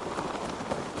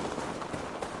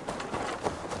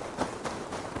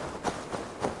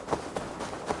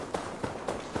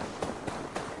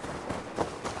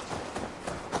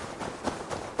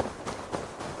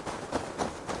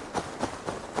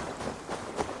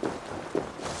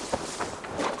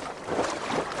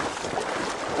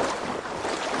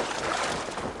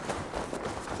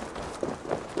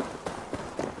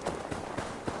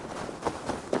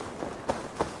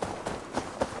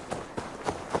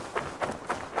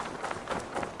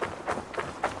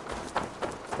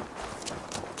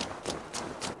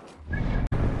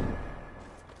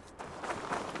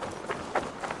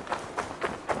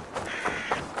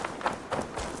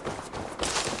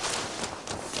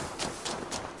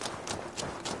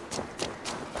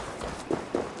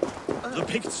 The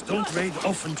Picts don't raid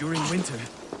often during winter.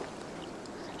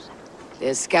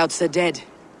 Their scouts are dead.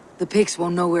 The Picts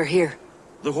won't know we're here.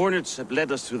 The Hornets have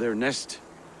led us to their nest.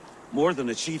 More than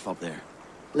a chief up there.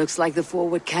 Looks like the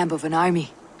forward camp of an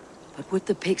army. But would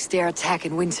the Picts dare attack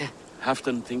in winter?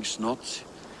 Halfdan thinks not.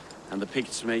 And the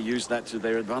Picts may use that to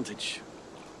their advantage.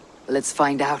 Let's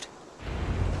find out.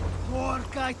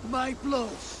 Work at my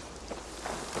blows.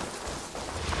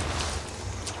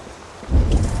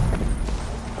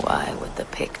 Why would the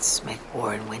Picts make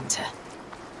war in winter?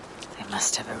 They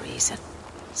must have a reason.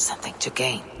 Something to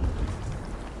gain.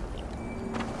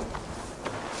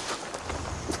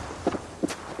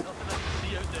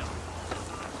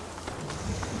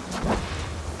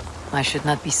 I should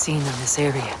not be seen in this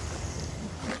area.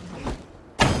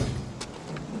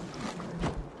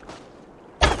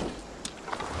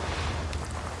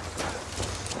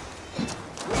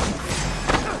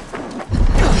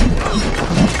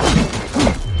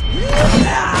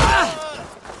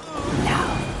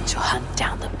 Now, to hunt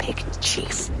down the Pict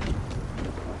chief.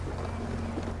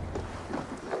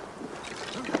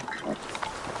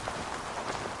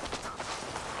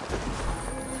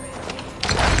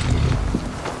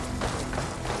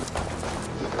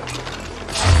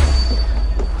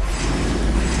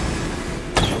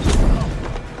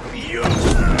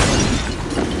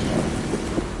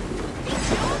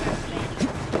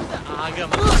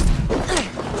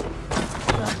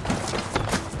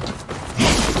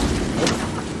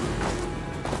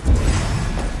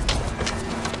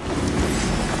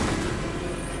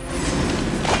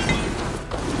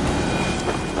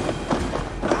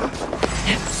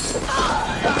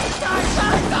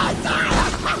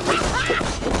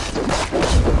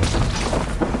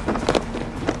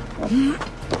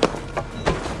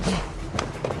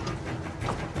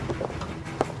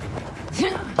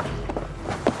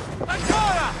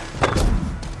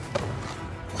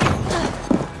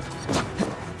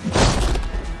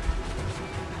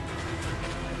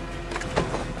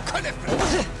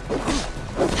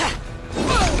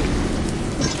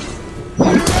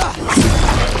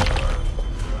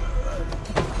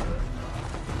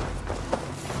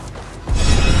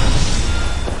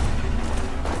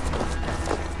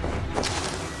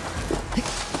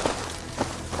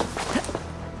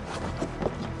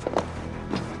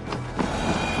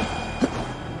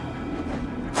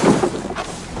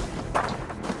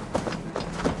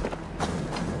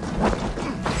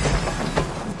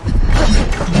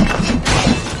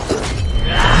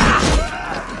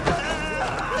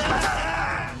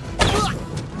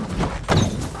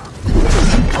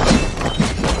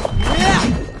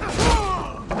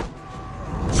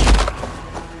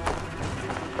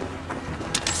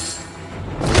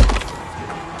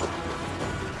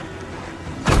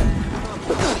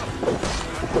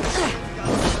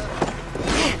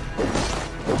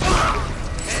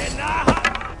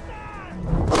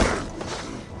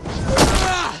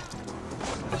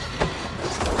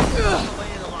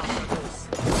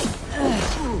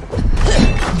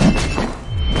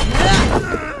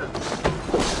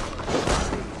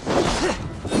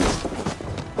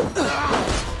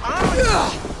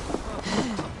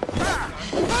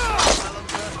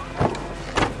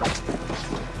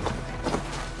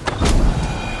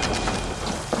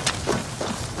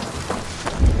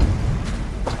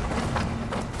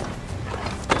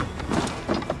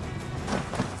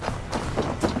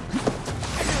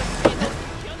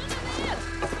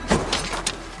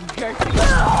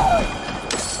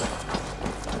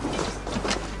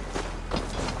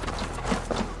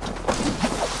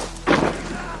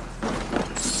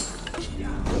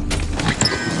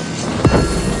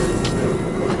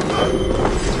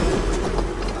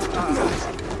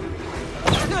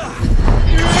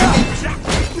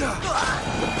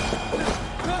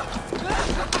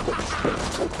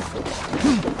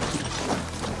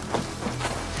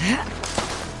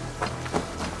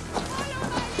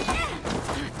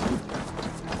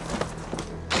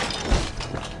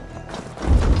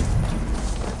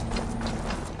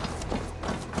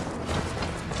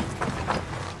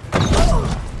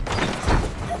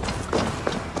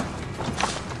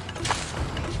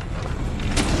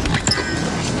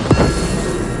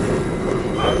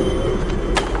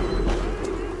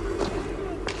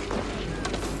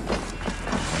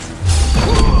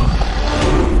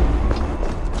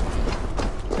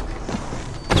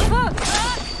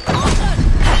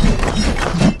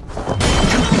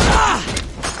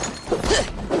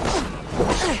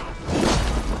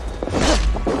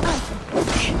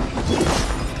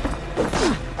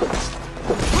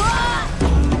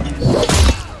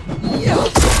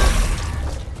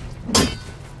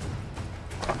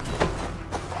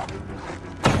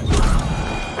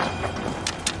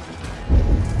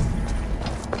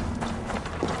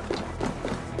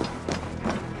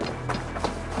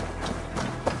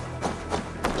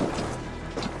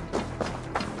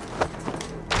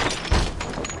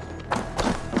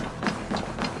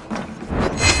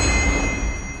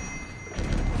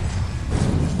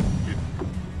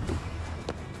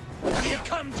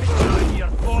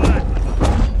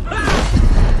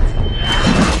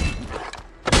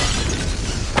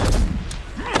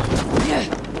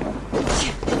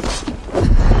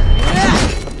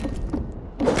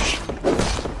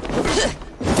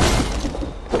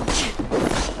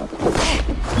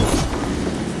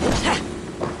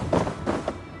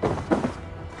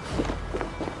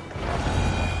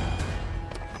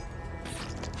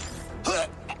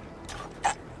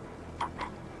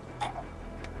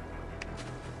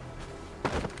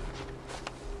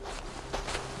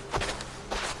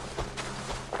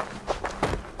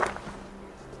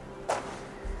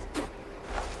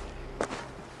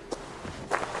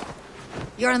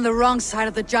 You're on the wrong side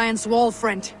of the Giant's Wall,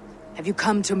 friend. Have you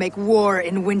come to make war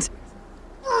in winter?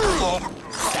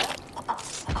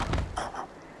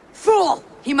 Fool!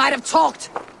 He might have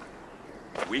talked!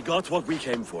 We got what we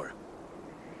came for.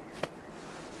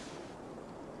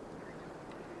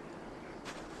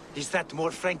 Is that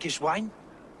more Frankish wine?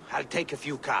 I'll take a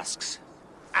few casks.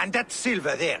 And that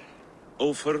silver there.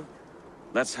 Ulfr,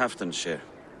 that's Halfdan's share.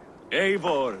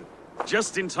 Eivor,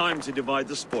 just in time to divide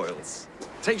the spoils.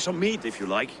 Take some meat if you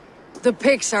like. The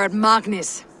pigs are at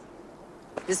Magnus.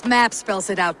 This map spells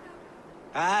it out.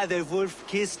 Ah, the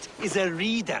wolf-kissed is a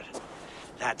reader.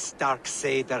 That stark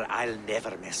satyr I'll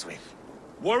never mess with.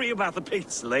 Worry about the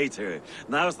pigs later.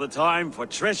 Now's the time for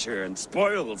treasure and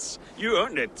spoils. You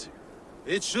earned it.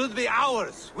 It should be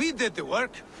ours. We did the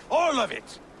work. All of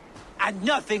it. And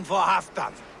nothing for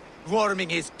Halfdan. Warming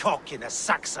his cock in a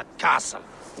Saxon castle.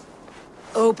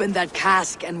 Open that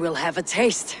cask and we'll have a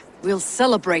taste. We'll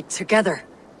celebrate together.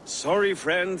 Sorry,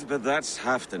 friend, but that's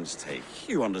Halfdan's take.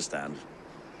 You understand.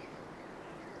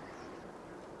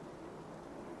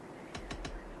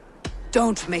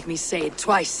 Don't make me say it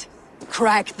twice.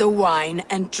 Crack the wine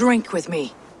and drink with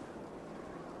me.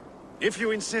 If you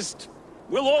insist,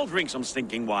 we'll all drink some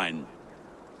stinking wine.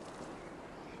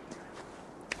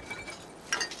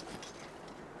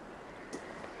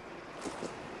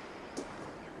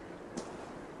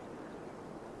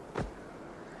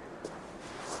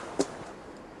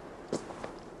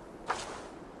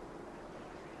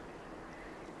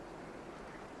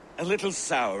 A little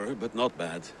sour, but not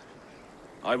bad.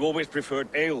 I've always preferred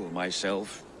ale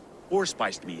myself, or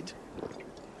spiced mead.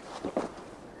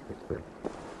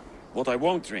 What I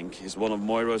won't drink is one of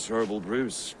Moira's herbal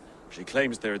brews. She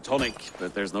claims they're a tonic,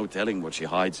 but there's no telling what she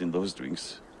hides in those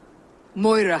drinks.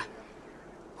 Moira.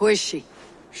 Who is she?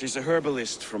 She's a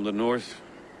herbalist from the north,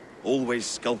 always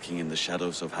skulking in the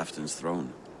shadows of Halfdan's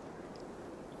throne.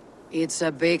 It's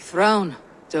a big throne.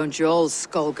 Don't you all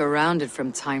skulk around it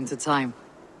from time to time?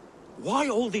 Why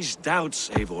all these doubts,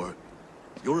 Eivor?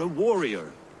 You're a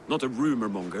warrior, not a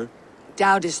rumor-monger.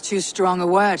 Doubt is too strong a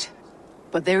word.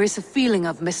 But there is a feeling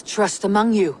of mistrust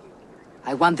among you.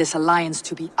 I want this alliance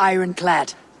to be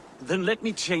ironclad. Then let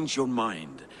me change your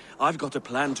mind. I've got a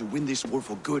plan to win this war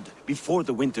for good, before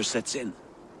the winter sets in.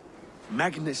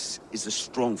 Magnus is a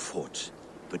strong fort,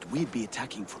 but we'd be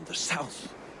attacking from the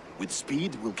south. With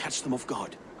speed, we'll catch them off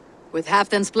guard. With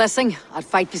Halfdan's blessing, I'd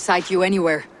fight beside you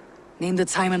anywhere. Name the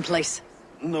time and place.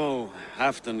 No,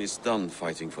 Halfdan is done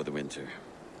fighting for the winter.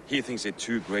 He thinks it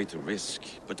too great a risk,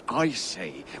 but I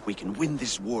say we can win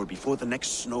this war before the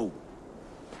next snow.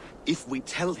 If we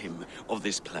tell him of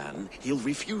this plan, he'll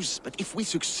refuse, but if we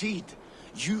succeed,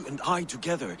 you and I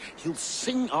together, he'll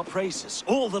sing our praises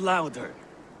all the louder.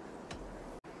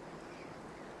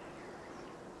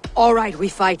 All right, we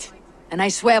fight. And I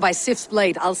swear by Sif's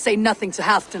blade, I'll say nothing to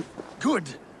Halfdan. Good.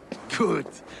 Good.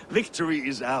 Victory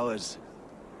is ours.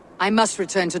 I must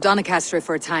return to Doncaster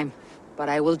for a time, but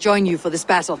I will join you for this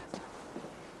battle.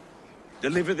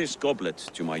 Deliver this goblet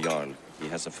to my Jarl. He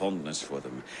has a fondness for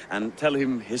them. And tell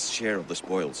him his share of the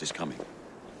spoils is coming.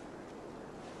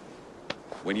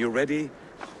 When you're ready,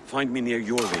 find me near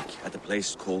Eurvik at a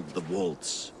place called the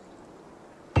Waltz.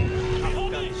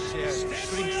 Halfdan's share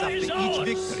shrinks after each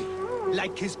victory.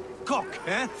 Like his cock,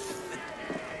 eh?